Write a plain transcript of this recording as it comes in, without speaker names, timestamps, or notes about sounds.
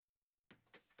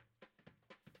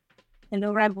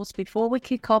Hello, Rebels. Before we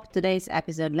kick off today's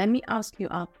episode, let me ask you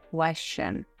a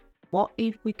question. What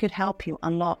if we could help you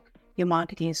unlock your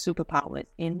marketing superpowers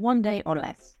in 1 day or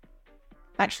less?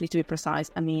 Actually, to be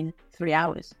precise, 3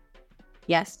 hours.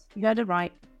 Yes, you heard it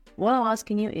right. What I'm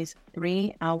asking you is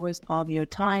 3 hours of your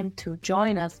time to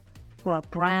join us for a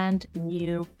brand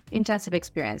new intensive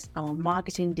experience, our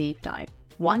marketing deep dive.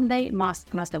 1 day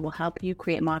masterclass that will help you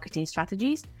create marketing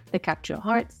strategies that capture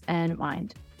hearts and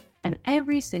mind. And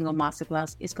every single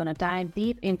masterclass is going to dive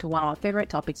deep into one of our favorite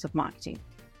topics of marketing.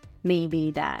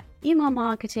 Maybe that email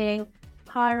marketing,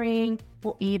 hiring,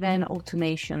 or even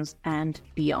automations and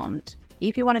beyond.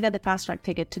 If you want to get the fast track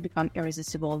ticket to become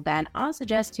irresistible, then I'll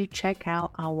suggest you check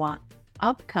out our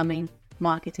upcoming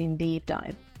marketing deep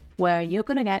dive, where you're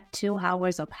going to get 2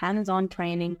 hours of hands-on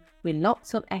training with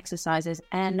lots of exercises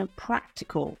and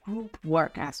practical group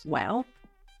work as well,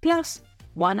 plus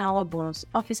 1 hour bonus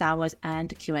office hours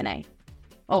and Q&A.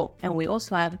 Oh, and we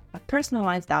also have a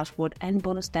personalized dashboard and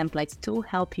bonus templates to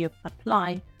help you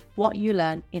apply what you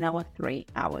learn in our 3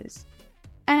 hours.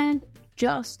 And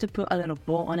just to put a little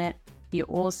bow on it, you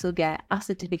also get a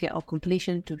certificate of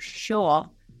completion to show off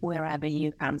wherever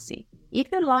you fancy. If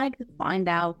you'd like to find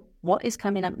out what is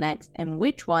coming up next and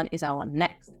which one is our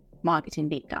next marketing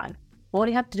deep dive, all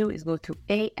you have to do is go to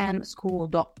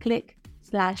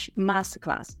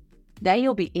amschool.click/masterclass. There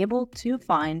you'll be able to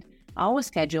find our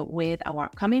schedule with our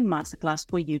upcoming masterclass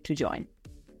for you to join.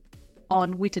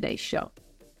 On with today's show.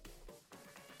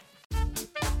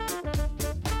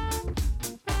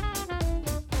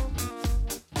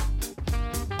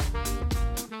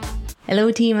 Hello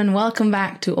team and welcome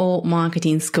back to All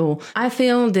Marketing School. I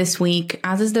feel this week,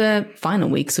 as is the final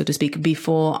week, so to speak,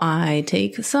 before I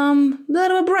take some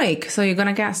little of a break. So you're going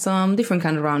to get some different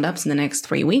kind of roundups in the next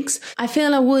 3 weeks. I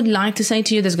feel I would like to say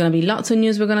to you, there's going to be lots of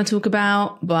news we're going to talk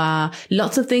about, but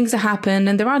lots of things that happen,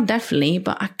 and there are definitely,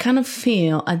 but I kind of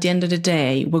feel at the end of the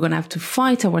day, we're going to have to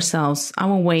fight ourselves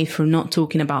our way through not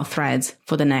talking about threads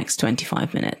for the next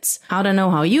 25 minutes. I don't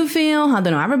know how you feel. I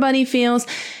don't know how everybody feels.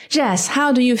 Jess,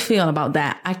 how do you feel about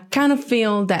that? I kind of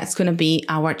feel that's going to be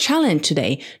our challenge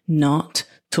today, not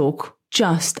talk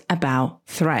just about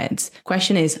threads.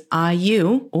 Question is, are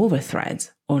you over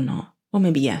threads or not? Or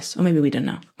maybe yes, or maybe we don't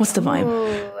know. What's the vibe?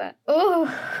 Oh,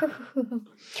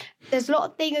 there's a lot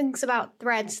of things about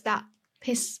threads that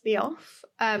piss me off.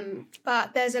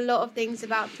 But there's a lot of things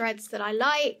about threads that I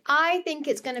like. I think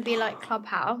it's going to be like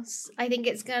Clubhouse. I think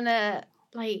it's going to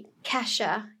like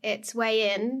Kesha its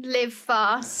way in, live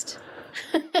fast,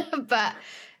 but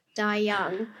die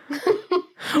young.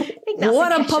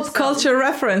 What a pop culture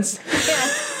reference. Yeah.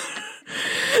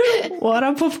 What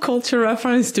a pop culture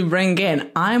reference to bring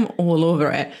in. I'm all over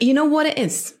it. You know what it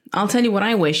is? I'll tell you what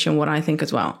I wish and what I think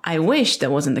as well. I wish that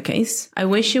wasn't the case. I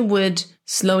wish it would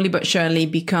slowly but surely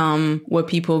become where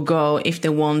people go if they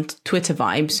want Twitter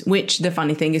vibes, which the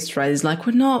funny thing is Threads is like,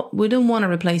 we don't want to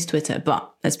replace Twitter,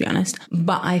 but let's be honest.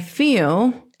 But I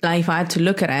feel like if I had to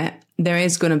look at it, there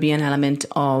is going to be an element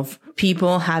of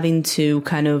people having to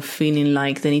kind of feeling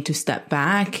like they need to step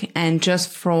back, and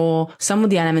just for some of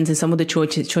the elements and some of the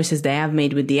choices they have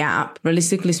made with the app,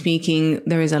 realistically speaking,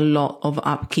 there is a lot of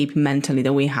upkeep mentally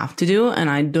that we have to do. And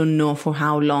I don't know for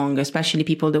how long, especially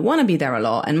people that want to be there a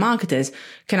lot and marketers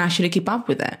can actually keep up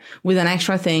with it, with an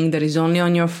extra thing that is only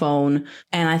on your phone.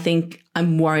 And I think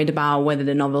I'm worried about whether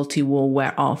the novelty will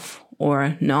wear off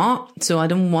or not. So I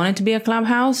don't want it to be a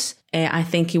Clubhouse. I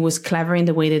think it was clever in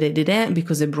the way that they did it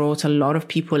because they brought a lot of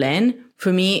people in.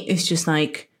 For me, it's just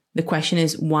like, the question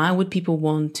is, why would people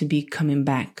want to be coming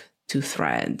back to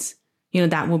Threads? You know,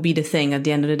 that would be the thing at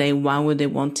the end of the day. Why would they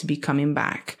want to be coming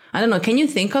back? I don't know. Can you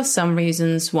think of some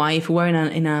reasons why, if we were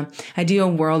in a ideal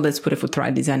world, let's put it for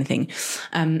Threads, anything,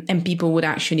 and people would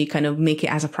actually kind of make it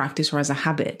as a practice or as a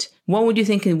habit, what would you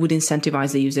think it would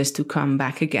incentivize the users to come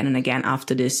back again and again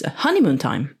after this honeymoon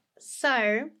time?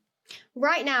 So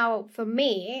right now, for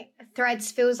me,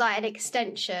 Threads feels like an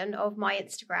extension of my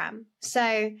Instagram.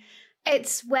 So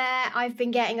it's where I've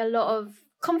been getting a lot of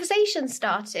conversations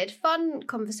started, fun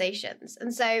conversations.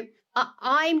 And so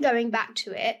I'm going back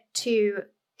to it to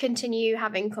continue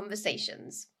having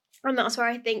conversations. And that's where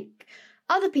I think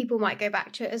other people might go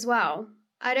back to it as well.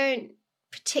 I don't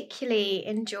particularly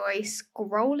enjoy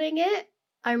scrolling it.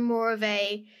 I'm more of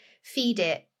a feed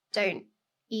it, don't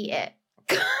eat it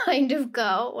kind of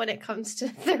girl when it comes to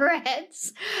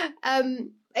Threads.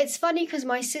 It's funny because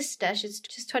my sister, she's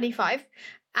 25,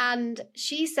 and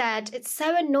she said it's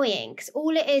so annoying because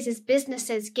all it is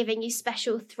businesses giving you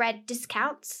special thread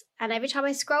discounts, and every time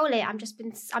I scroll it,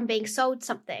 I'm being sold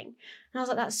something. And I was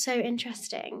like, that's so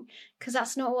interesting because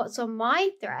that's not what's on my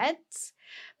threads.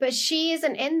 but she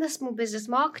isn't in the small business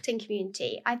marketing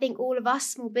community. I think all of us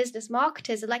small business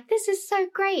marketers are like, this is so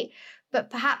great. But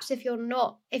perhaps if you're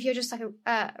just like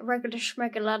a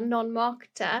regular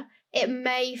non-marketer, it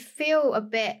may feel a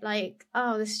bit like,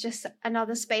 oh, this is just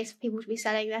another space for people to be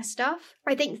selling their stuff.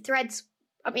 I think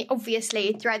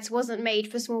obviously Threads wasn't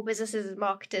made for small businesses and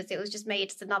marketers. It was just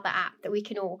made as another app that we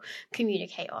can all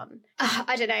communicate on.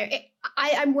 I don't know.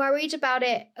 I'm worried about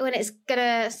it when it's going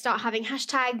to start having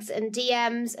hashtags and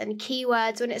DMs and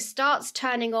keywords. When it starts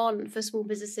turning on for small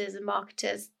businesses and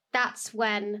marketers, that's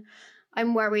when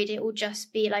I'm worried it will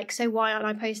just be like, so why aren't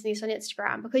I posting this on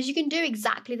Instagram? Because you can do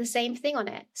exactly the same thing on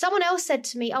it. Someone else said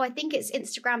to me, oh, I think it's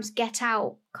Instagram's get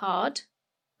out card,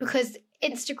 because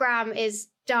Instagram is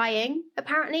dying.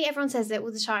 Apparently, everyone says it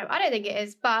all the time. I don't think it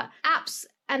is, but apps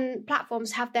and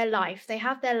platforms have their life. They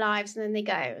have their lives and then they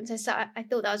go. And so I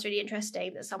thought that was really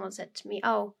interesting that someone said to me,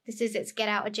 oh, this is its get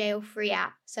out of jail free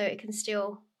app, so it can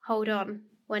still hold on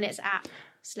when its app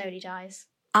slowly dies.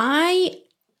 I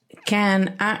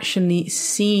can actually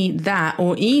see that,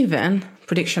 or even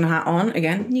prediction hat on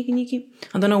again.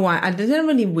 I don't know why. I did a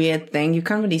really weird thing. You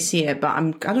can't really see it, but I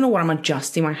don't know what I'm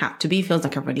adjusting my hat to be. It feels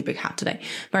like a really big hat today.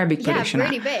 Very big prediction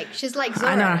really hat. Big. She's like Zorro.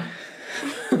 I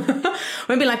know.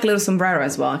 Maybe like a little sombrero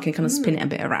as well. I can kind of spin it a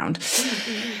bit around.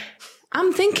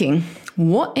 I'm thinking,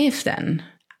 what if then?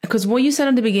 Because what you said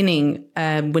at the beginning,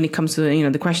 when it comes to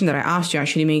the question that I asked you,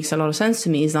 actually makes a lot of sense to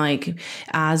me. Is like,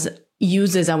 as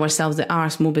users ourselves that are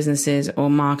small businesses or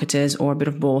marketers or a bit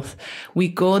of both, we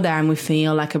go there and we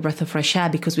feel like a breath of fresh air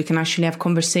because we can actually have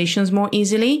conversations more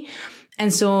easily.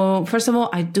 And so, first of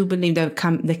all, I do believe there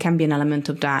can be an element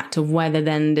of that, of whether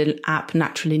then the app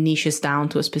naturally niches down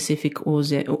to a specific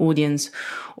audience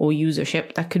or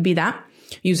usership. That could be that.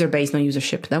 User base, not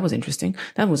usership. That was interesting.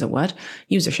 That was a word.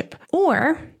 Usership.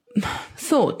 Or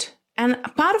thought. And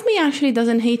part of me actually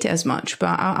doesn't hate it as much,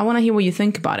 but I want to hear what you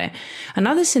think about it.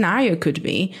 Another scenario could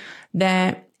be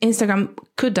that Instagram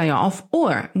could die off,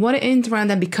 or what if Instagram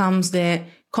then becomes the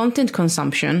content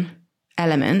consumption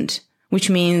element, which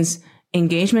means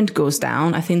engagement goes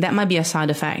down. I think that might be a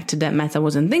side effect that Meta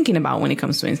wasn't thinking about when it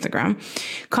comes to Instagram.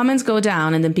 Comments go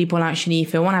down, and then people actually,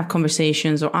 if they want to have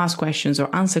conversations or ask questions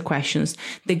or answer questions,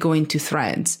 they go into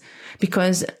Threads.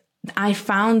 Because I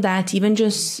found that even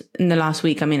just in the last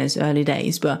week, I mean, it's early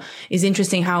days, but it's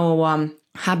interesting how our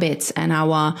habits and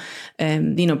our,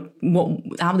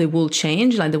 how they will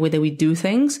change, like the way that we do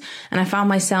things. And I found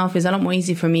myself, it's a lot more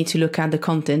easy for me to look at the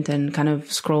content and kind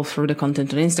of scroll through the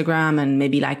content on Instagram and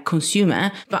maybe like consume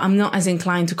it, but I'm not as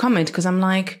inclined to comment because I'm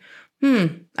like,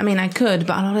 I mean, I could,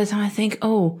 but a lot of the time I think,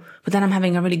 but then I'm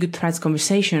having a really good Threads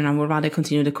conversation and I would rather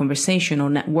continue the conversation or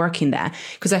networking there,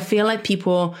 because I feel like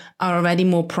people are already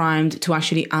more primed to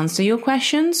actually answer your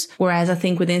questions. Whereas I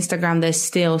think with Instagram, there's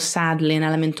still sadly an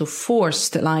element of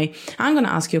forced, like, I'm going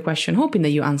to ask you a question, hoping that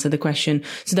you answer the question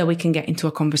so that we can get into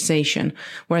a conversation.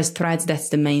 Whereas Threads, that's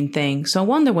the main thing. So I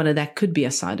wonder whether that could be a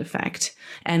side effect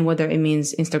and whether it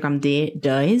means Instagram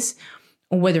dies,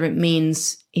 or whether it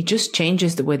means it just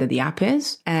changes the way that the app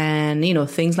is. And,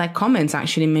 things like comments,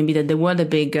 actually, maybe that they were the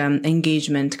big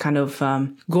engagement kind of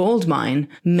gold mine.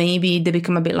 Maybe they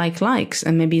become a bit like likes,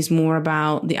 and maybe it's more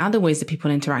about the other ways that people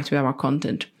interact with our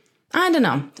content. I don't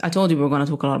know. I told you we were going to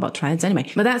talk a lot about Threads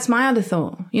anyway. But that's my other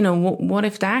thought. What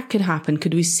if that could happen?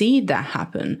 Could we see that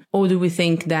happen? Or do we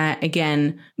think that,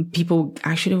 again, people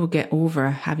actually will get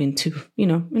over having to,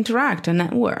 interact and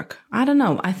network? I don't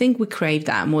know. I think we crave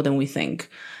that more than we think.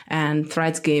 And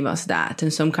Threads gave us that.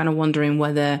 And so I'm kind of wondering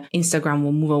whether Instagram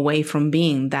will move away from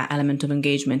being that element of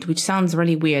engagement, which sounds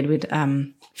really weird with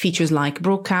features like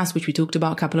broadcast, which we talked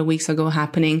about a couple of weeks ago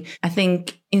happening. I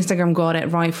think Instagram got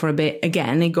it right for a bit.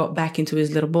 Again, it got back into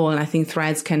his little ball. And I think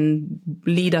Threads can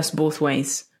lead us both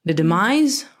ways. The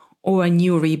demise or a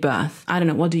new rebirth. I don't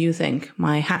know. What do you think?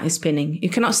 My hat is spinning. You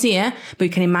cannot see it, but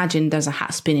you can imagine there's a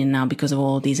hat spinning now because of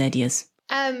all these ideas.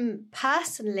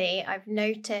 Personally, I've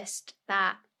noticed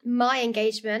that my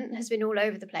engagement has been all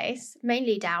over the place,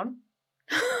 mainly down.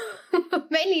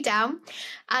 Mainly down.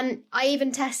 And I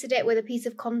even tested it with a piece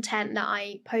of content that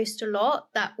I post a lot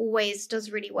that always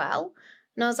does really well.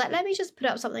 And I was like, let me just put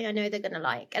up something I know they're going to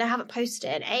like. And I haven't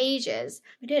posted it in ages.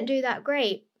 We didn't do that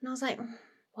great. And I was like,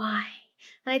 why?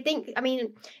 And I think,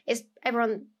 it's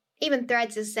everyone, even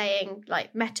Threads is saying,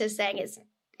 like Meta's saying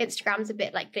Instagram's a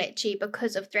bit like glitchy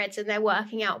because of Threads and they're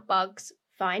working out bugs.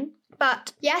 Fine.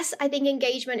 But yes, I think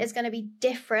engagement is going to be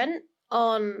different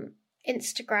on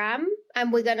Instagram,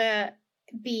 and we're going to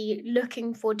be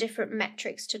looking for different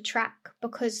metrics to track,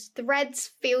 because Threads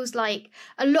feels like,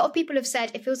 a lot of people have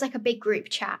said it feels like a big group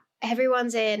chat.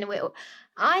 Everyone's in,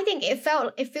 I think it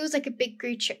feels like a big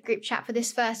group chat for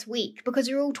this first week because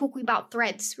we're all talking about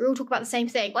Threads. We're all talking about the same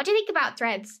thing. What do you think about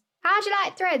Threads? How do you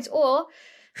like Threads? Or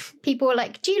people are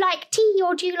like, do you like tea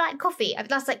or do you like coffee? I mean,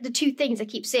 that's like the two things I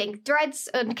keep seeing. Threads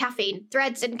and caffeine.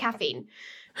 Threads and caffeine.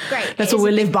 Great. That's what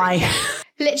we live by.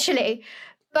 Literally.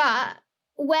 But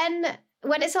when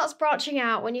it starts branching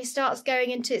out, when it starts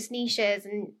going into its niches,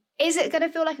 and is it going to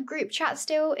feel like a group chat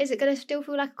still? Is it going to still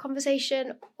feel like a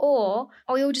conversation? Or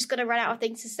are we all just going to run out of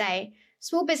things to say?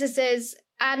 Small businesses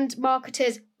and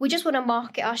marketers, we just want to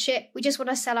market our shit. We just want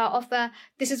to sell our offer.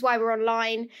 This is why we're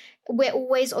online. We're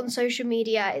always on social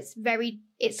media.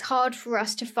 It's hard for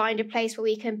us to find a place where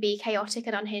we can be chaotic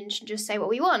and unhinged and just say what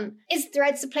we want. Is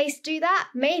Threads the place to do that?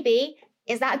 Maybe.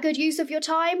 Is that a good use of your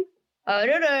time? I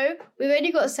don't know. We've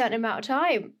only got a certain amount of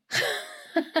time.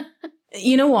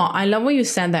 You know what? I love what you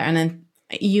said there. And then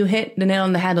you hit the nail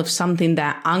on the head of something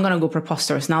that I'm going to go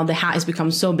preposterous. Now the hat has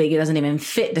become so big, it doesn't even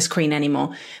fit the screen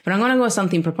anymore. But I'm going to go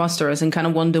something preposterous and kind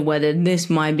of wonder whether this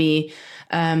might be,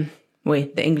 the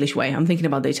English way. I'm thinking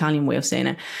about the Italian way of saying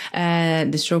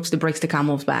it. The strokes that breaks the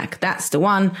camel's back. That's the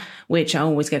one, which I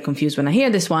always get confused when I hear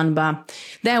this one. But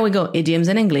there we go. Idioms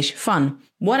in English. Fun.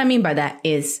 What I mean by that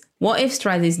is, what if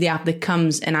Threads is the app that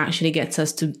comes and actually gets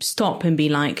us to stop and be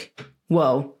like,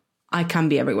 whoa, I can't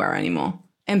be everywhere anymore.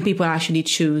 And people actually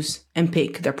choose and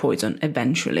pick their poison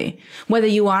eventually. Whether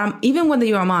you are a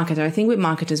marketer, I think with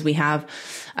marketers, we have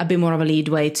a bit more of a lead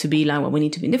way to be like, well, we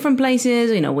need to be in different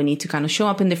places. We need to kind of show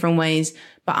up in different ways.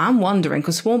 But I'm wondering,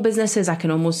 because small businesses, I can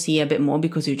almost see a bit more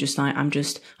because you're just like, I'm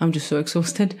just so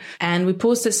exhausted. And we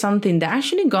posted something that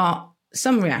actually got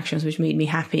some reactions, which made me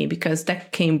happy because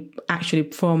that came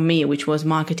actually from me, which was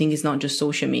marketing is not just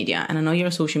social media. And I know you're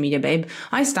a social media babe.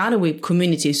 I started with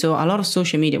community. So a lot of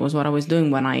social media was what I was doing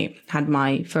when I had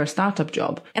my first startup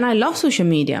job. And I love social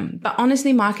media, but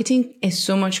honestly, marketing is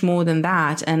so much more than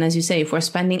that. And as you say, if we're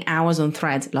spending hours on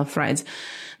Threads, love Threads,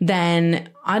 then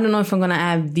I don't know if I'm going to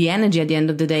have the energy at the end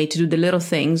of the day to do the little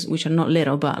things, which are not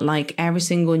little, but like every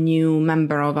single new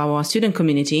member of our student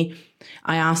community,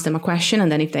 I ask them a question,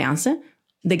 and then if they answer,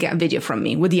 they get a video from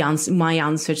me with my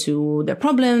answer to their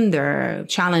problem, their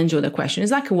challenge, or their question.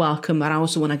 It's like a welcome, but I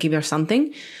also want to give her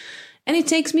something. And it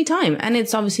takes me time. And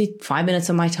it's obviously 5 minutes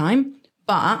of my time.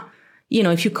 But,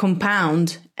 if you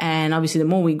compound, and obviously the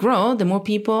more we grow, the more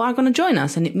people are going to join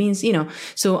us. And it means,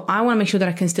 so I want to make sure that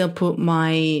I can still put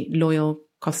my loyal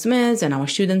customers and our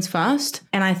students first.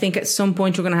 And I think at some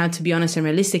point we're going to have to be honest and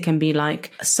realistic and be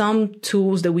like, some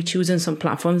tools that we choose and some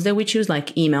platforms that we choose,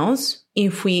 like emails,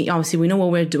 if we know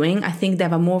what we're doing, I think they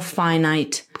have a more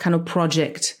finite kind of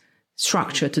project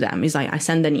structure to them. It's like, I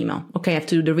send an email. Okay, I have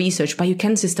to do the research, but you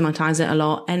can systematize it a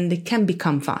lot and it can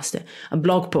become faster. A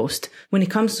blog post. When it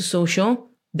comes to social,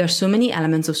 there's so many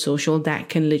elements of social that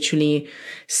can literally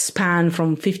span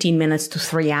from 15 minutes to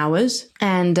 3 hours.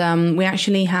 And we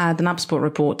actually had an HubSpot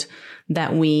report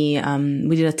that we did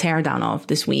a teardown of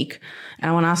this week. And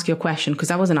I want to ask you a question because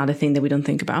that was another thing that we don't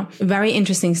think about. Very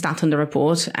interesting stat on the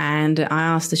report. And I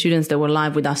asked the students that were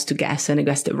live with us to guess, and they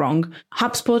guessed it wrong.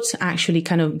 HubSpot actually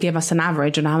kind of gave us an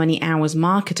average on how many hours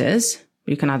marketers,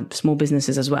 you can add small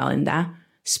businesses as well in there,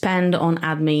 spend on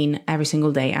admin every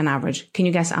single day, an average. Can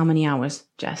you guess how many hours,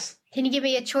 Jess? Can you give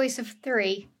me a choice of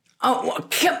 3? Oh,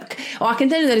 I can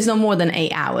tell you that it's not more than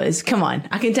 8 hours. Come on.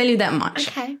 I can tell you that much.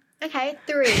 Okay.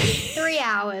 3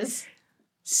 hours.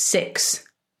 6.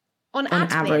 On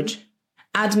average.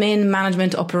 Admin,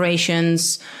 management,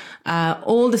 operations,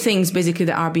 all the things basically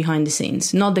that are behind the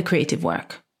scenes, not the creative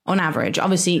work. On average.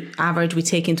 Obviously, average we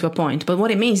take into a point. But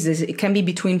what it means is it can be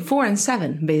between 4 and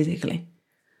 7, basically.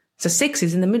 So 6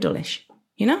 is in the middle-ish,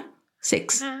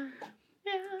 6,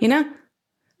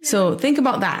 So think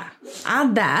about that.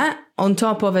 Add that on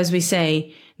top of, as we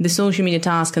say, the social media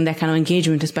task and that kind of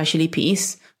engagement, especially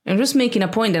piece. I'm just making a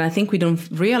point that I think we don't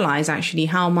realize actually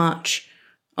how much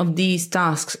of these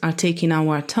tasks are taking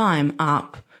our time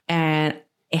up, and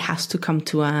it has to come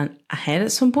to a head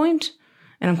at some point.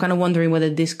 And I'm kind of wondering whether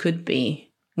this could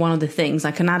be one of the things,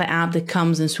 like another app that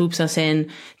comes and swoops us in.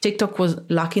 TikTok was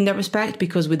lucky in that respect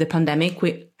because with the pandemic,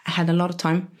 we had a lot of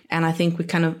time. And I think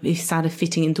it started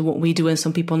fitting into what we do. And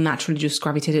some people naturally just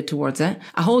gravitated towards it.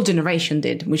 A whole generation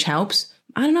did, which helps.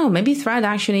 I don't know, maybe Thread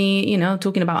actually,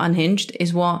 talking about unhinged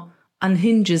is what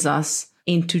unhinges us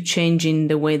into changing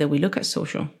the way that we look at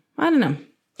social. I don't know.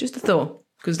 Just a thought.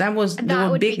 Because there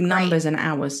were big numbers and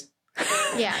hours.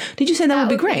 Yeah. Did you say that would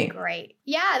be great? Great.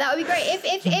 Yeah, that would be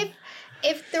great.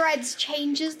 If Threads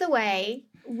changes the way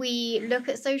we look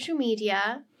at social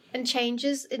media and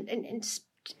changes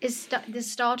is the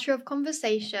starter of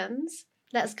conversations,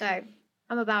 let's go.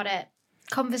 I'm about it.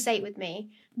 Conversate with me.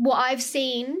 What I've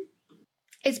seen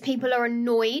is people are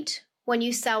annoyed when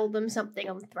you sell them something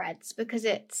on Threads because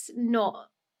it's not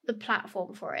the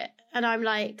platform for it. And I'm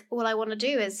like, all I want to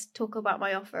do is talk about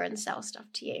my offer and sell stuff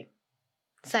to you.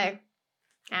 So,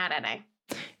 I don't know.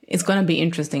 It's going to be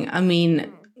interesting. I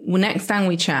mean, next time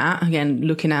we chat, again,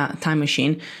 looking at Time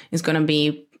Machine, it's going to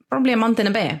be probably a month and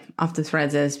a bit after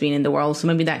Threads has been in the world. So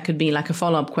maybe that could be like a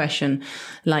follow-up question,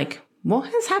 like, what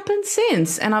has happened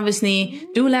since? And obviously,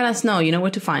 do let us know. You know where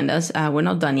to find us. We're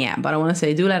not done yet, but I want to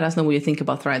say, do let us know what you think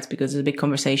about Threads, because it's a big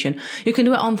conversation. You can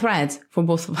do it on Threads for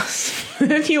both of us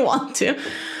if you want to,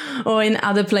 or in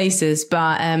other places.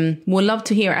 But we'll love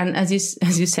to hear. And as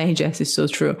you say, Jess, it's so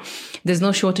true. There's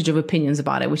no shortage of opinions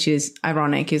about it, which is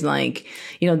ironic. Is like,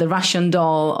 you know, the Russian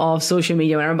doll of social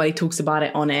media when everybody talks about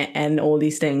it on it and all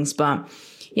these things. But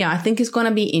yeah, I think it's going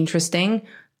to be interesting.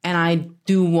 And I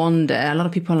do wonder, a lot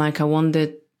of people are like, I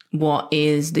wonder what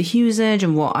is the usage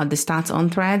and what are the stats on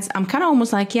Threads. I'm kind of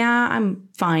almost like, yeah, I'm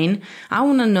fine. I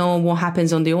want to know what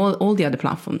happens on all the other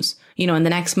platforms. You know, in the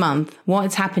next month, what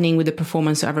is happening with the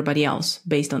performance of everybody else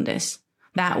based on this.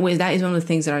 That is one of the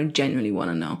things that I genuinely want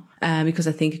to know, because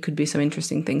I think it could be some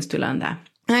interesting things to learn there.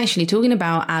 Actually, talking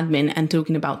about admin and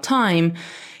talking about time,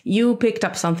 you picked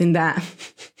up something that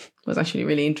was actually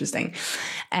really interesting.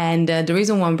 And the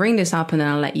reason why I'm bringing this up, and then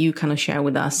I'll let you kind of share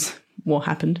with us what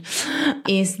happened,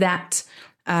 is that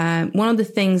one of the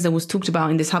things that was talked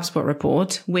about in this HubSpot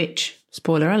report, which,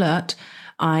 spoiler alert,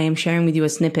 I am sharing with you a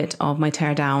snippet of my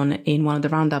teardown in one of the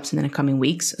roundups in the coming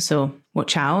weeks. So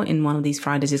watch out, in one of these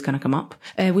Fridays is going to come up.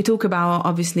 We talk about,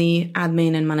 obviously,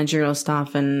 admin and managerial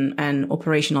stuff and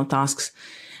operational tasks.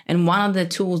 And one of the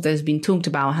tools that has been talked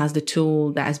about has the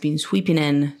tool that has been sweeping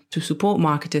in to support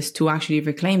marketers to actually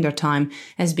reclaim their time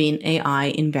has been AI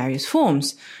in various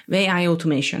forms. AI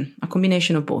automation, a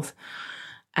combination of both.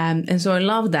 And so I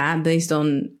love that based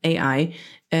on AI,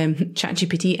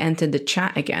 ChatGPT entered the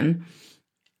chat again.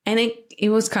 And it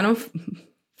was kind of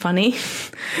funny,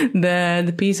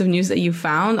 the piece of news that you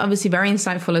found, obviously very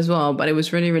insightful as well, but it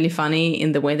was really, really funny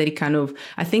in the way that it kind of,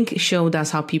 I think, showed us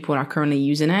how people are currently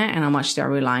using it and how much they're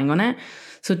relying on it.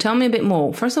 So tell me a bit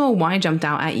more. First of all, why it jumped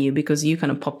out at you, because you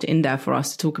kind of popped it in there for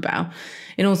us to talk about.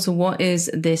 And also, what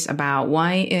is this about?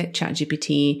 Why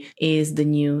ChatGPT is the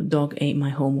new dog ate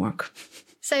my homework?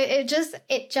 So it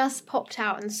just popped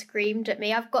out and screamed at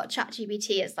me. I've got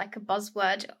ChatGPT as like a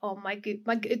buzzword on my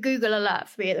Google alert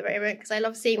for me at the moment, because I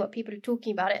love seeing what people are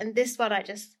talking about it. And this one, it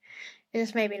just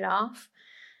made me laugh.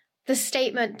 The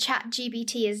statement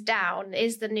 "ChatGPT is down"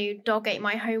 is the new dog ate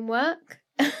my homework.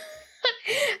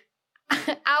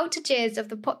 Outages of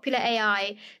the popular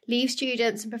AI leave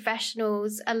students and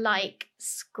professionals alike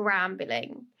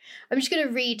scrambling. I'm just going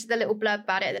to read the little blurb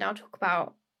about it, and then I'll talk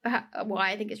about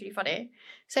why I think it's really funny.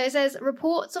 So it says,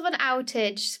 reports of an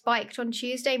outage spiked on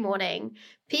Tuesday morning,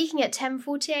 peaking at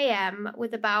 10:40 a.m.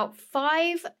 with about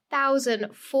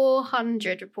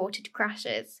 5,400 reported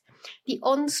crashes. The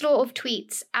onslaught of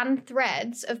tweets and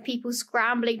threads of people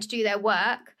scrambling to do their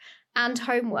work and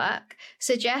homework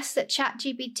suggests that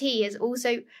ChatGPT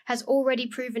has already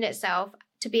proven itself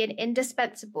to be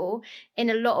indispensable in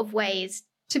a lot of ways,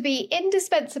 to be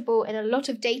indispensable in a lot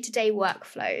of day-to-day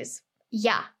workflows.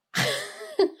 Yeah.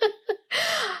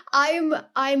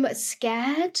 I'm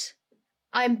scared.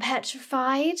 I'm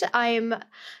petrified. I'm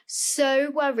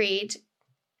so worried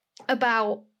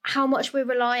about how much we're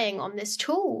relying on this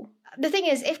tool. The thing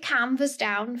is, if Canva's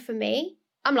down for me,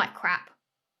 I'm like, crap.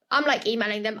 I'm like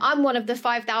emailing them. I'm one of the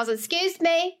 5,000. Excuse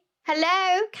me.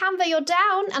 Hello, Canva, you're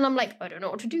down. And I'm like, I don't know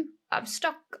what to do. I'm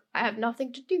stuck. I have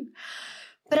nothing to do.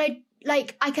 But I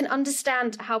can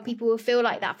understand how people will feel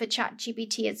like that for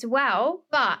ChatGPT as well.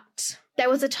 But there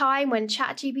was a time when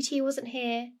ChatGPT wasn't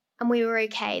here and we were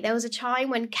okay. There was a time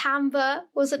when Canva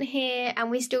wasn't here and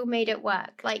we still made it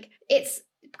work. Like, it's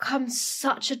become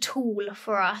such a tool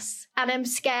for us, and I'm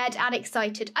scared and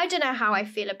excited. I don't know how I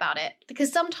feel about it,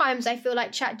 because sometimes I feel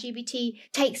like ChatGPT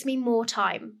takes me more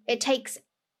time. It takes,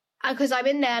 because I'm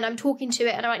in there and I'm talking to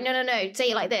it and I'm like, no,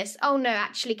 say it like this. Oh no,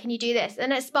 actually, can you do this?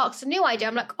 And it sparks a new idea.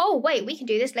 I'm like, oh wait, we can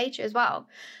do this later as well.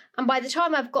 And by the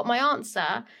time I've got my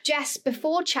answer, Jess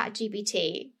before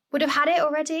ChatGPT would have had it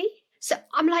already. So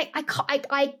I'm like,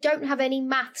 I don't have any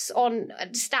maths on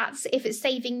stats if it's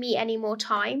saving me any more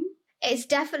time. It's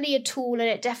definitely a tool and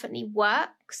it definitely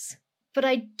works, but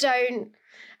I don't.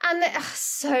 And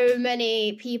so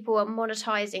many people are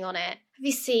monetizing on it. Have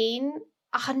you seen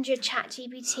 100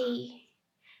 ChatGPT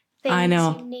things I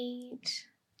know. you need?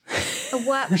 A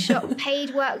workshop,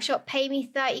 paid workshop, pay me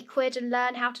 30 quid and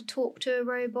learn how to talk to a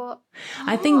robot.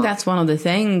 I think that's one of the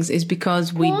things, is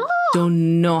because we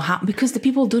don't know how, because the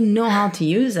people don't know how to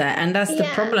use it. And that's the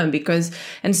problem, because,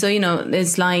 and so,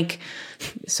 it's like,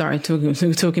 sorry,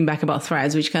 talking back about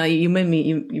Threads, which kind of, you made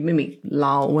me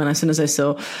lull as soon as I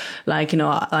saw, like,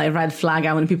 red flag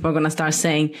out when people are going to start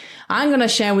saying, I'm going to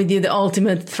share with you the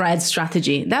ultimate Thread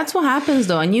strategy. That's what happens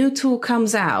though. A new tool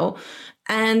comes out.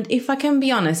 And if I can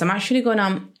be honest, I'm actually going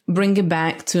to bring it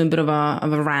back to a bit of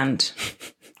a rant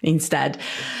instead.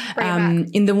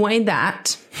 In the way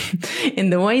that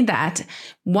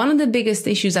one of the biggest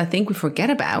issues I think we forget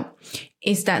about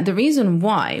is that the reason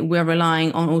why we're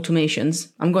relying on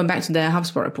automations, I'm going back to the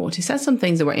HubSpot report, it says some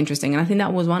things that were interesting, and I think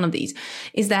that was one of these,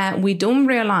 is that we don't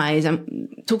realize,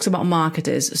 talks about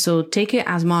marketers. So take it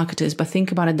as marketers, but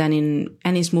think about it then in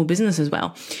any small business as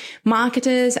well.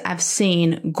 Marketers have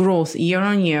seen growth year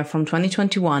on year from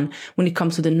 2021 when it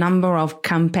comes to the number of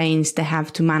campaigns they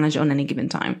have to manage on any given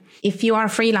time. If you are a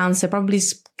freelancer, probably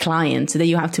clients that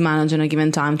you have to manage on a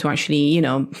given time to actually,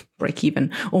 break even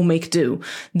or make do.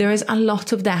 There is a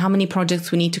lot of that. How many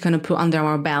projects we need to kind of put under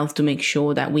our belt to make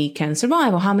sure that we can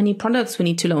survive, or how many products we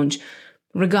need to launch.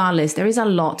 Regardless, there is a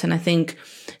lot. And I think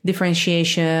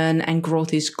differentiation and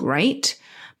growth is great,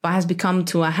 but has become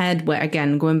to a head where,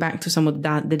 again, going back to some of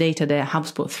the data that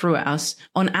HubSpot threw at us,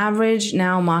 on average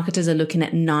now marketers are looking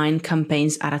at 9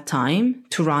 campaigns at a time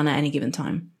to run at any given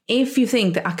time. If you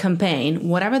think that a campaign,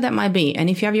 whatever that might be, and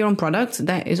if you have your own product,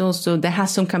 that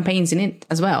has some campaigns in it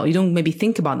as well. You don't maybe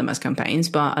think about them as campaigns,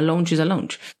 but a launch is a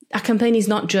launch. A campaign is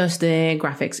not just the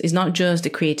graphics, it's not just the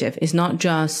creative, it's not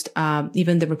just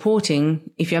even the reporting,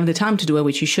 if you have the time to do it,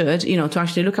 which you should, to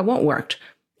actually look at what worked.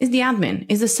 It's the admin,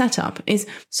 it's the setup.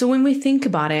 So when we think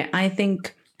about it, I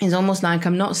think it's almost like,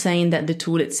 I'm not saying that the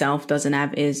tool itself doesn't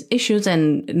have its issues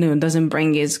and doesn't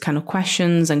bring its kind of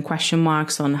questions and question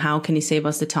marks on how can it save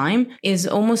us the time. Is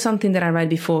almost something that I read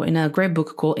before in a great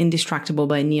book called Indistractable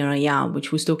by Nir Eyal,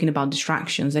 which was talking about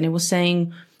distractions. And it was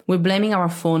saying we're blaming our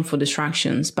phone for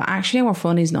distractions, but actually our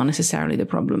phone is not necessarily the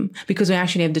problem, because we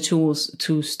actually have the tools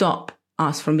to stop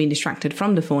us from being distracted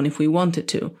from the phone if we wanted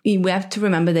to. We have to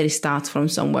remember that it starts from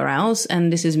somewhere else.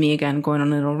 And this is me again going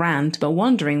on a little rant, but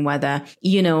wondering whether,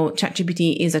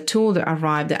 ChatGPT is a tool that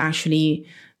arrived that actually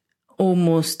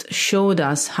almost showed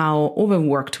us how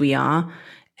overworked we are.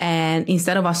 And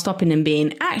instead of us stopping and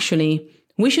being, actually,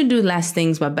 we should do less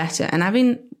things, but better. And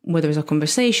having, whether it's a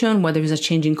conversation, whether it's a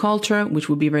change in culture, which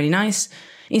would be really nice.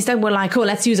 Instead, we're like,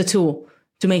 let's use a tool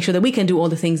to make sure that we can do all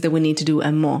the things that we need to do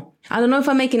and more. I don't know if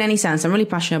I'm making any sense. I'm really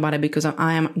passionate about it because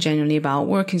I am genuinely about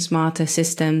working smarter,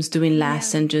 systems, doing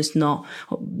less, and just not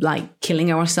like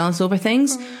killing ourselves over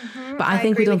things. Mm-hmm. But I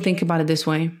think we don't think about it this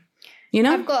way.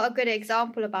 I've got a good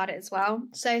example about it as well.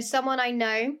 So someone I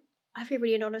know, I feel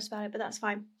really anonymous about it, but that's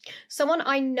fine. Someone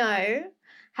I know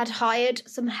had hired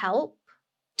some help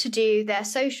to do their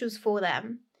socials for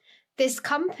them. This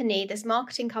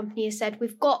marketing company has said,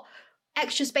 we've got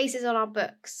extra spaces on our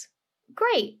books.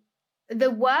 Great.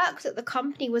 The work that the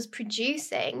company was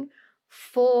producing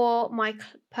for my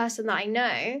person that I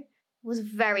know was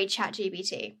very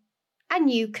ChatGPT.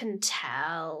 And you can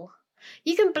tell.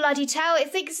 You can bloody tell.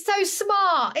 It's so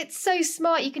smart. It's so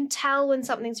smart. You can tell when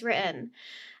something's written.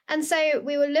 And so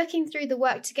we were looking through the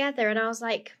work together and I was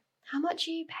like, how much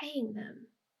are you paying them?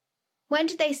 When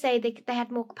did they say they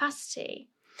had more capacity?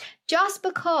 Just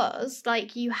because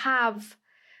you have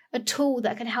a tool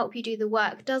that can help you do the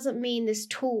work doesn't mean this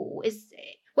tool is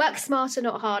work smarter,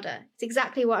 not harder. It's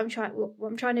exactly what I'm trying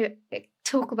to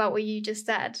talk about what you just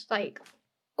said.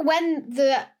 When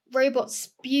the robot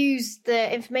spews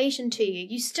the information to you,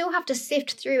 you still have to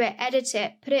sift through it, edit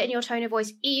it, put it in your tone of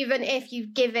voice, even if you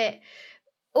give it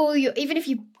even if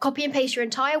you copy and paste your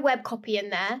entire web copy in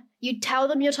there, you tell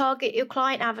them your target, your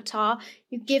client avatar,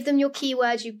 you give them your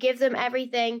keywords, you give them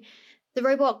everything. The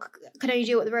robot can only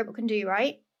do what the robot can do,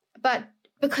 right? But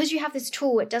because you have this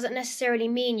tool, it doesn't necessarily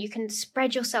mean you can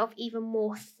spread yourself even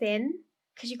more thin,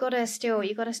 because you gotta still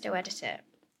edit it.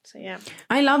 So yeah.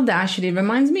 I love that actually. It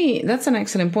reminds me, that's an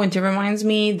excellent point. It reminds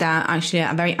me that actually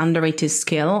a very underrated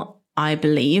skill, I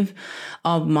believe,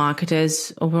 of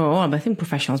marketers overall, but I think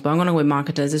professionals, but I'm going to go with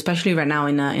marketers, especially right now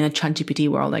in a ChatGPT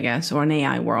world, I guess, or an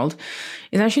AI world,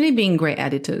 is actually being great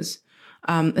editors.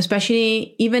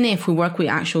 Especially even if we work with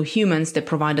actual humans that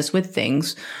provide us with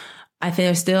things, I think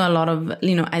there's still a lot of,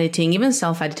 editing, even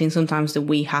self-editing sometimes that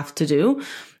we have to do.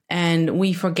 And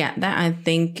we forget that. I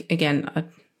think, again, I'm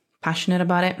passionate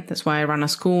about it. That's why I run a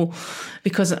school,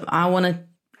 because I want to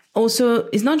Also,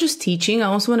 it's not just teaching. I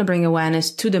also want to bring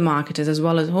awareness to the marketers as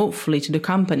well as hopefully to the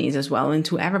companies as well and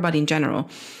to everybody in general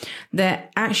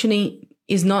that actually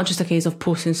is not just a case of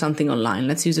posting something online.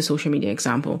 Let's use the social media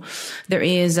example. There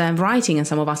is writing, and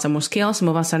some of us are more skilled, some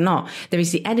of us are not. There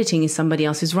is the editing, and somebody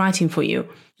else is writing for you.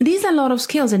 These are a lot of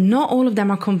skills, and not all of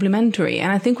them are complementary.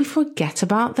 And I think we forget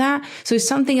about that. So it's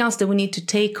something else that we need to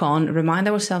take on, remind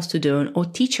ourselves to do, or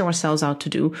teach ourselves how to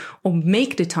do, or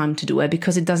make the time to do it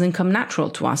because it doesn't come natural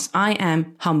to us. I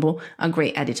am humble, a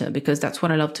great editor, because that's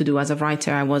what I love to do as a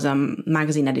writer. I was a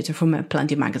magazine editor for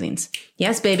plenty of magazines.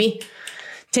 Yes, baby.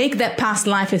 Take that past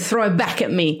life and throw it back at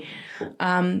me.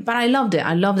 But I loved it.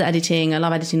 I love the editing. I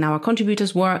love editing our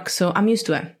contributors' work. So I'm used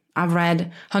to it. I've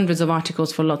read hundreds of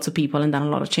articles for lots of people and done a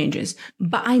lot of changes.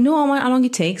 But I know how long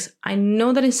it takes. I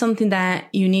know that it's something that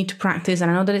you need to practice.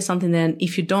 And I know that it's something that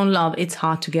if you don't love, it's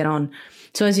hard to get on.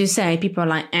 So as you say, people are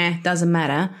like, doesn't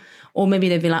matter. Or maybe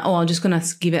they'll be like, I'm just going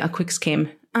to give it a quick skim.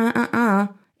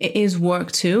 It is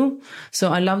work too.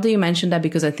 So I love that you mentioned that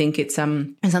because I think it's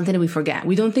something that we forget.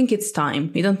 We don't think it's time.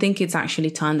 We don't think it's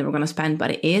actually time that we're going to spend, but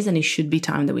it is, and it should be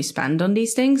time that we spend on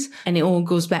these things. And it all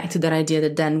goes back to that idea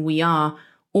that then we are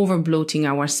over bloating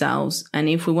ourselves. And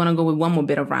if we want to go with one more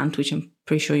bit of rant, which I'm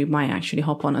pretty sure you might actually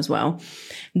hop on as well,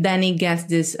 then it gets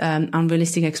this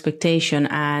unrealistic expectation.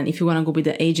 And if you want to go with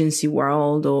the agency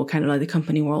world or kind of like the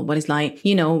company world, what it's like,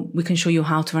 we can show you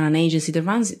how to run an agency that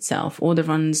runs itself or that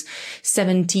runs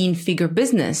 17-figure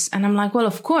business. And I'm like, well,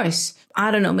 of course,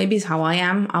 I don't know, maybe it's how I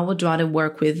am. I would rather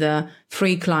work with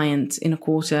 3 clients in a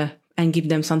quarter and give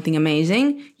them something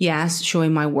amazing. Yes,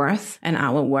 showing my worth and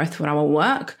our worth for our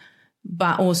work,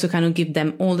 but also kind of give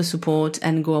them all the support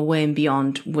and go away and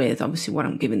beyond with obviously what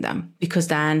I'm giving them. Because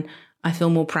then I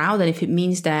feel more proud, and if it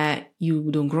means that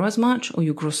you don't grow as much or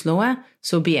you grow slower,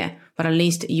 so be it. But at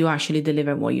least you actually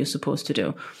deliver what you're supposed to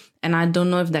do. And I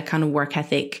don't know if that kind of work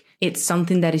ethic, it's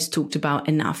something that is talked about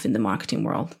enough in the marketing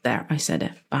world. There, I said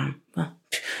it. Bam. Well,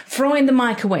 throwing the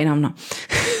mic away. No, I'm not.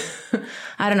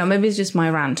 I don't know. Maybe it's just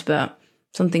my rant, but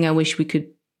something I wish we could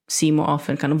see more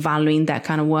often, kind of valuing that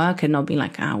kind of work and not being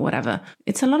like, whatever.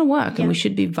 It's a lot of work and we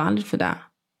should be valued for that,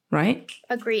 right?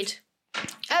 Agreed.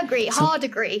 Hard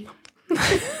agree.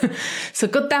 So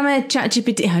God damn it,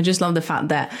 ChatGPT. I just love the fact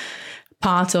that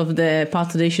part of the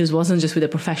issues wasn't just with the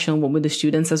professional, but with the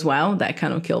students as well. That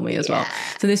kind of killed me as well.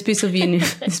 So this piece of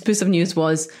news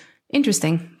was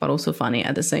interesting, but also funny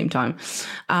at the same time.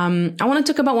 I want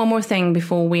to talk about one more thing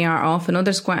before we are off. I know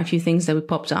there's quite a few things that we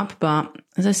popped up, but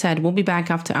as I said, we'll be back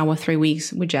after our 3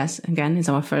 weeks with Jess. Again, it's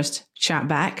our first chat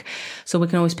back. So we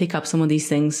can always pick up some of these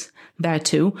things there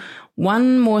too.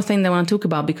 One more thing that I want to talk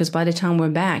about, because by the time we're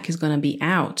back, it's going to be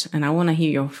out, and I want to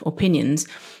hear your opinions,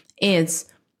 is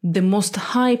the most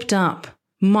hyped up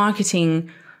marketing,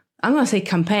 I'm going to say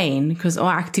campaign,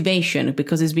 or activation,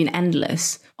 because it's been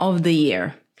endless, of the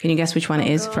year. Can you guess which one it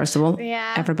is, first of all?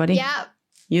 Yeah. Everybody? Yeah.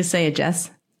 You say it, Jess.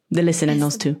 The listener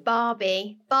knows too.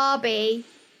 Barbie.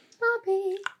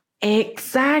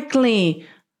 Exactly.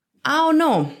 Oh,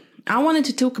 no. I wanted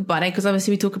to talk about it because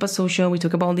obviously we talk about social, we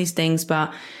talk about all these things,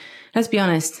 but let's be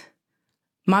honest.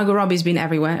 Margot Robbie's been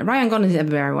everywhere. Ryan Gosling is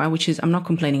everywhere, which is I'm not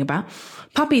complaining about.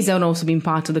 Puppies have also been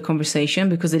part of the conversation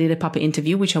because they did a puppy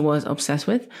interview, which I was obsessed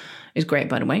with. It's great,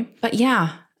 by the way. But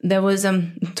yeah, there was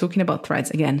talking about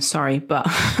Threads again. Sorry, but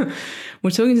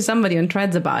we're talking to somebody on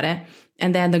Threads about it,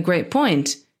 and they had a great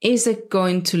point. Is it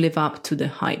going to live up to the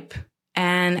hype?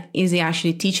 And is he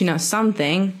actually teaching us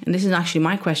something? And this is actually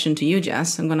my question to you,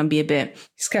 Jess. I'm going to be a bit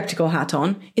skeptical hat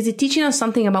on. Is it teaching us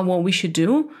something about what we should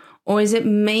do? Or is it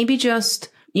maybe just,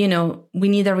 we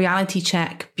need a reality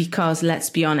check because, let's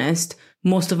be honest,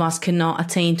 most of us cannot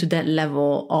attain to that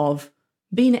level of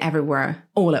being everywhere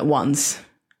all at once.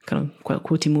 Kind of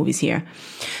quoting movies here.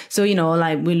 So,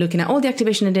 like we're looking at all the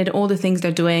activation they did, all the things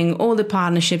they're doing, all the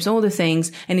partnerships, all the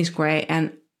things, and it's great.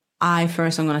 And I'm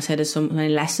going to say there's so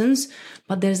many lessons,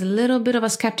 but there's a little bit of a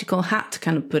skeptical hat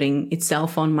kind of putting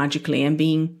itself on magically and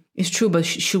being, it's true, but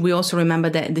should we also remember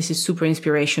that this is super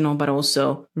inspirational, but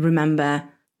also remember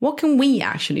what can we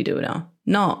actually do now?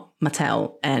 Not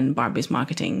Mattel and Barbie's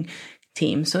marketing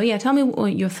team. So yeah, tell me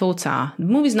what your thoughts are. The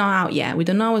movie's not out yet. We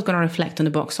don't know how it's going to reflect on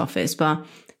the box office, but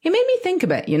it made me think a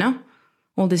bit,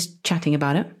 all this chatting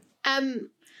about it.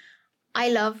 I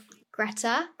love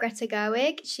Greta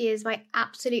Gerwig. She is my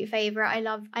absolute favorite. I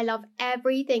love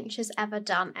everything she's ever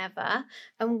done ever.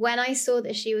 And when I saw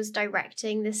that she was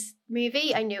directing this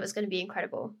movie, I knew it was going to be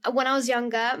incredible. When I was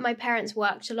younger, my parents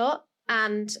worked a lot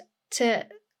and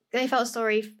they felt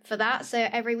sorry for that. So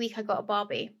every week I got a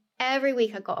Barbie. Every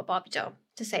week I got a Barbie doll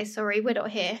to say, sorry, we're not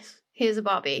here. Here's a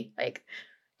Barbie. Like,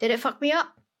 did it fuck me up?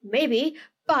 Maybe,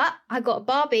 But I got a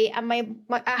Barbie, and I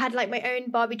had like my own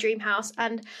Barbie dream house.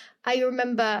 And I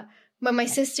remember when my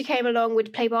sister came along,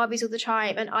 we'd play Barbies all the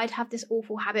time, and I'd have this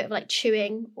awful habit of like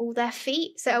chewing all their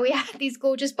feet. So we had these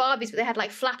gorgeous Barbies, but they had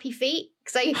like flappy feet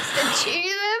because I used to chew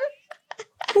them.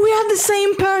 We had the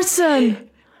same person.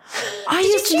 I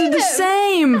used to do the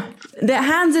same. Their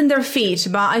hands and their feet,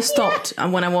 but I stopped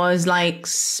when I was like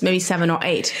maybe 7 or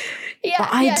 8. Yeah, but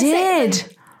I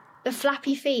did. The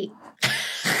flappy feet.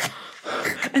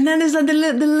 And then there's like the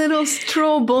little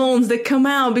straw bones that come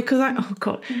out because oh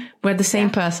God, we're the same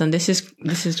person. This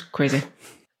is crazy.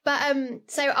 But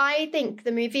so I think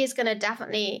the movie is going to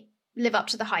definitely live up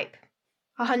to the hype,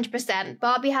 100%.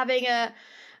 Barbie having a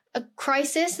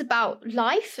crisis about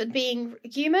life and being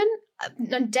human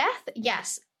and death.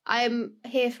 Yes, I'm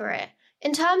here for it.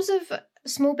 In terms of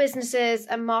small businesses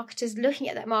and marketers looking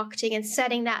at their marketing and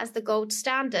setting that as the gold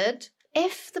standard,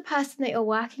 if the person that you're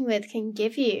working with can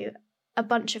give you a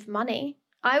bunch of money,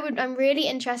 I'm really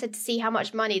interested to see how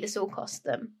much money this all costs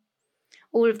them,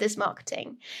 all of this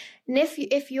marketing. And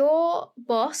if your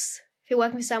boss, if you're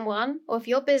working with someone, or if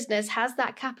your business has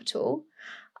that capital,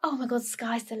 oh my God,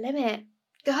 sky's the limit.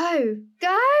 Go,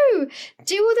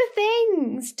 do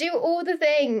all the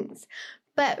things.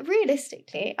 But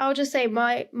realistically, I'll just say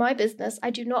my business,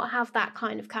 I do not have that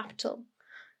kind of capital.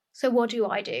 So what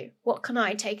do? What can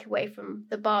I take away from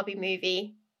the Barbie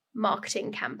movie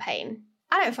marketing campaign?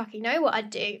 I don't fucking know what I'd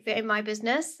do in my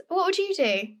business. What would you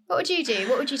do? What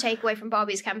would you take away from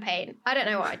Barbie's campaign? I don't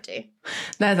know what I'd do.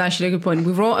 That's actually a good point.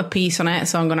 We wrote a piece on it,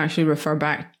 so I'm going to actually refer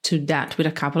back to that with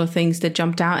a couple of things that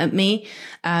jumped out at me.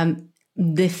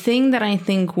 The thing that I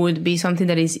think would be something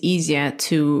that is easier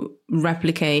to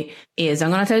replicate is, I'm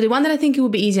going to tell you the one that I think it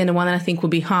would be easier and the one that I think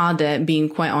would be harder, being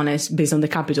quite honest, based on the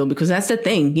capital, because that's the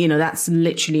thing, that's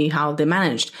literally how they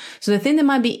managed. So the thing that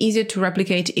might be easier to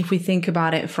replicate, if we think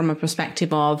about it from a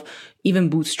perspective of even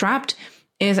bootstrapped,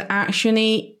 is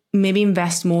actually maybe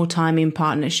invest more time in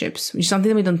partnerships, which is something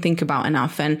that we don't think about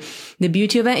enough. And the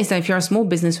beauty of it is that if you're a small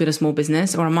business with a small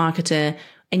business or a marketer,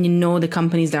 and the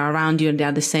companies that are around you and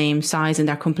they're the same size and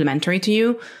they're complementary to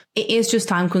you, it is just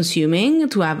time consuming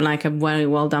to have like a very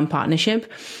well done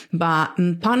partnership. But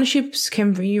partnerships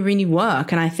can really, really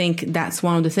work. And I think that's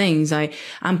one of the things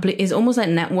it's almost like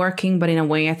networking, but in a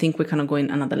way, I think we're kind of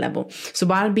going another level. So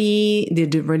Barbie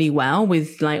did really well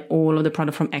with like all of the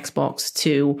product from Xbox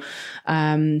to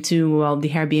the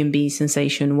Airbnb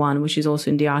sensation one, which is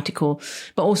also in the article,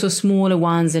 but also smaller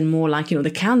ones and more like,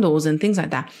 the candles and things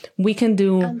like that. We can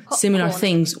do similar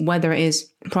things, whether it is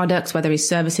products, whether it's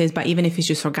services, but even if it's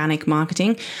just organic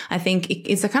marketing, I think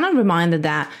it's a kind of reminder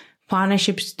that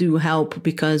partnerships do help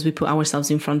because we put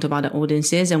ourselves in front of other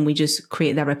audiences and we just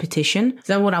create that repetition.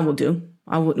 So that's what I would do.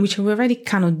 Which we already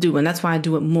kind of do. And that's why I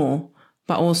do it more.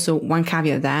 But also one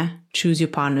caveat there, choose your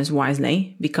partners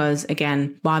wisely, because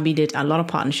again, Barbie did a lot of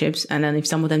partnerships. And then if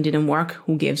some of them didn't work,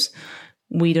 who gives?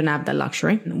 We don't have that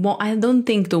luxury. What I don't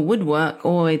think though would work,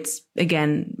 or it's,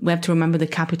 again, we have to remember the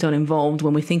capital involved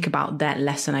when we think about that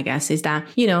lesson, I guess, is that,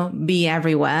 be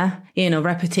everywhere.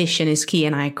 Repetition is key,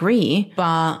 and I agree.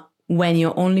 But when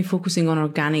you're only focusing on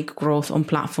organic growth on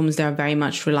platforms that are very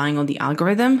much relying on the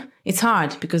algorithm, it's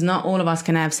hard because not all of us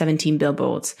can have 17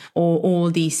 billboards or all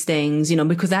these things,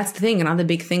 because that's the thing. Another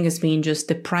big thing has been just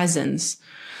the presence.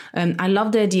 I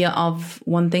love the idea of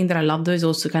one thing that I love though is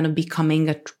also kind of becoming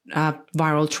a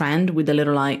viral trend with the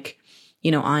little like,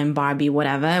 I'm Barbie,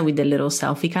 whatever, with the little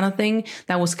selfie kind of thing.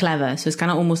 That was clever. So it's kind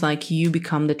of almost like you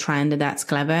become the trend, and that's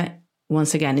clever.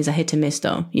 Once again, it's a hit and miss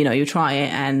though. You try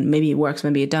it and maybe it works,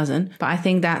 maybe it doesn't. But I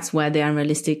think that's where the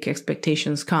unrealistic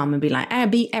expectations come and be like,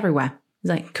 be everywhere. It's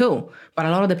like, cool. But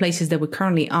a lot of the places that we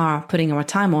currently are putting our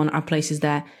time on are places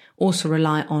that also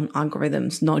rely on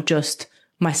algorithms, not just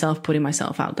myself putting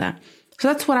myself out there. So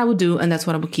that's what I would do. And that's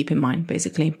what I would keep in mind,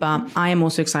 basically. But I am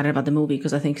also excited about the movie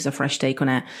because I think it's a fresh take on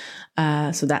it.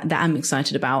 So that I'm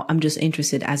excited about. I'm just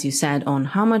interested, as you said, on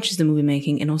how much is the movie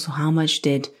making and also how much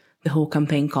did the whole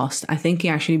campaign cost. I think it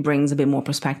actually brings a bit more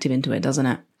perspective into it, doesn't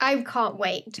it? I can't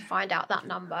wait to find out that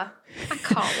number. I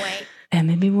can't wait. And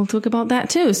maybe we'll talk about that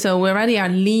too. So we already are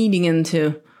leading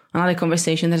into another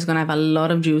conversation that's going to have a lot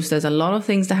of juice. There's a lot of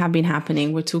things that have been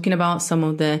happening. We're talking about some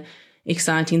of the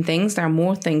exciting things. There are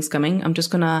more things coming. I'm just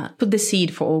going to put the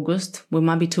seed for August. We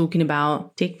might be talking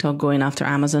about TikTok going after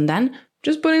Amazon then.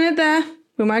 Just putting it there.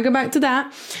 We might go back to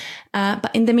that.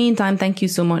 But in the meantime, thank you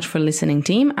so much for listening,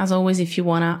 team. As always, if you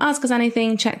want to ask us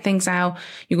anything, check things out,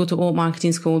 you go to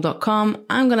altmarketingschool.com.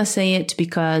 I'm going to say it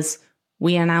because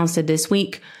we announced it this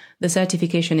week. The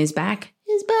certification is back.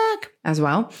 Is is back as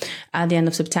well at the end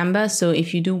of September. So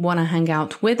if you do want to hang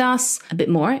out with us a bit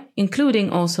more,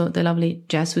 including also the lovely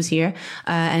Jess who's here,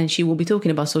 and she will be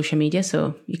talking about social media.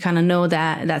 So you kind of know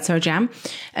that that's her jam.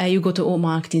 You go to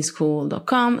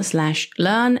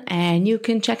altmarketingschool.com/learn and you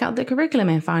can check out the curriculum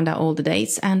and find out all the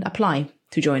dates and apply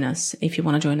to join us if you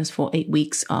want to join us for 8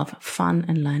 weeks of fun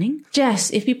and learning.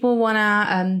 Jess, if people want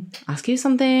to ask you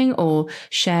something or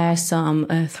share some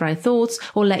Thread thoughts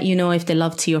or let you know if they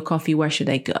love tea or coffee, where should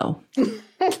they go?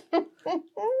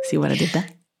 See what I did there?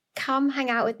 Come hang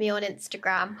out with me on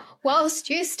Instagram whilst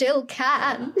you still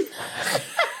can.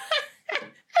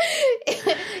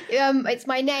 It's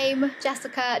my name,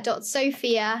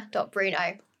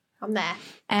 jessica.sophia.bruno. I'm there.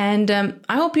 And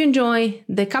I hope you enjoy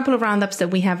the couple of roundups that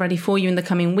we have ready for you in the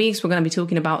coming weeks. We're going to be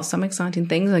talking about some exciting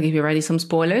things. I'll give you already some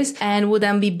spoilers. And we'll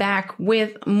then be back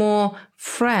with more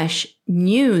fresh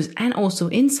news and also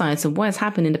insights of what has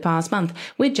happened in the past month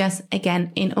with Jess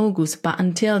again in August. But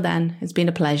until then, it's been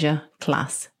a pleasure.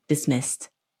 Class dismissed.